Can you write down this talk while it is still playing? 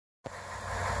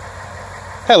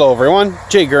Hello everyone,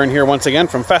 Jay Gurn here once again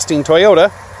from Festing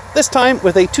Toyota, this time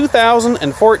with a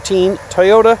 2014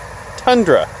 Toyota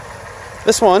Tundra.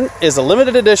 This one is a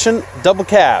limited edition double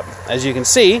cab. As you can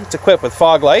see, it's equipped with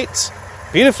fog lights,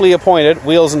 beautifully appointed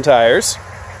wheels and tires,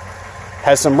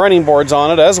 has some running boards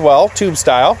on it as well, tube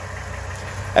style.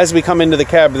 As we come into the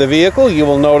cab of the vehicle, you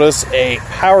will notice a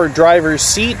power driver's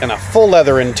seat and a full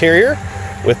leather interior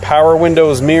with power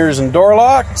windows, mirrors, and door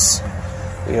locks.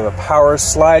 We have a power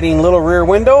sliding little rear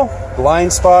window,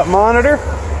 blind spot monitor,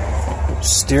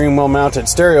 steering wheel mounted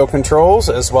stereo controls,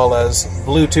 as well as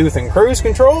Bluetooth and cruise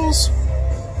controls.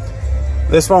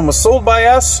 This one was sold by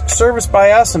us, serviced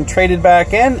by us, and traded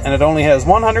back in, and it only has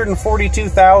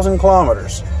 142,000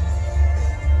 kilometers.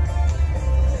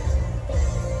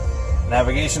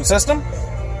 Navigation system,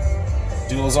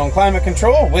 dual zone climate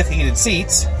control with heated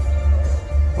seats,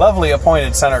 lovely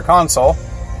appointed center console.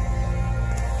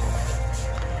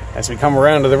 As we come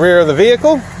around to the rear of the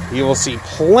vehicle, you will see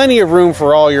plenty of room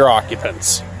for all your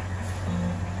occupants.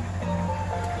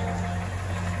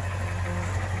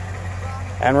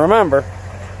 And remember,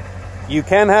 you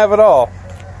can have it all,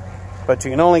 but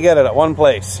you can only get it at one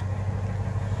place.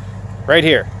 Right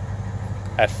here,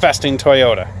 at Festing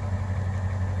Toyota.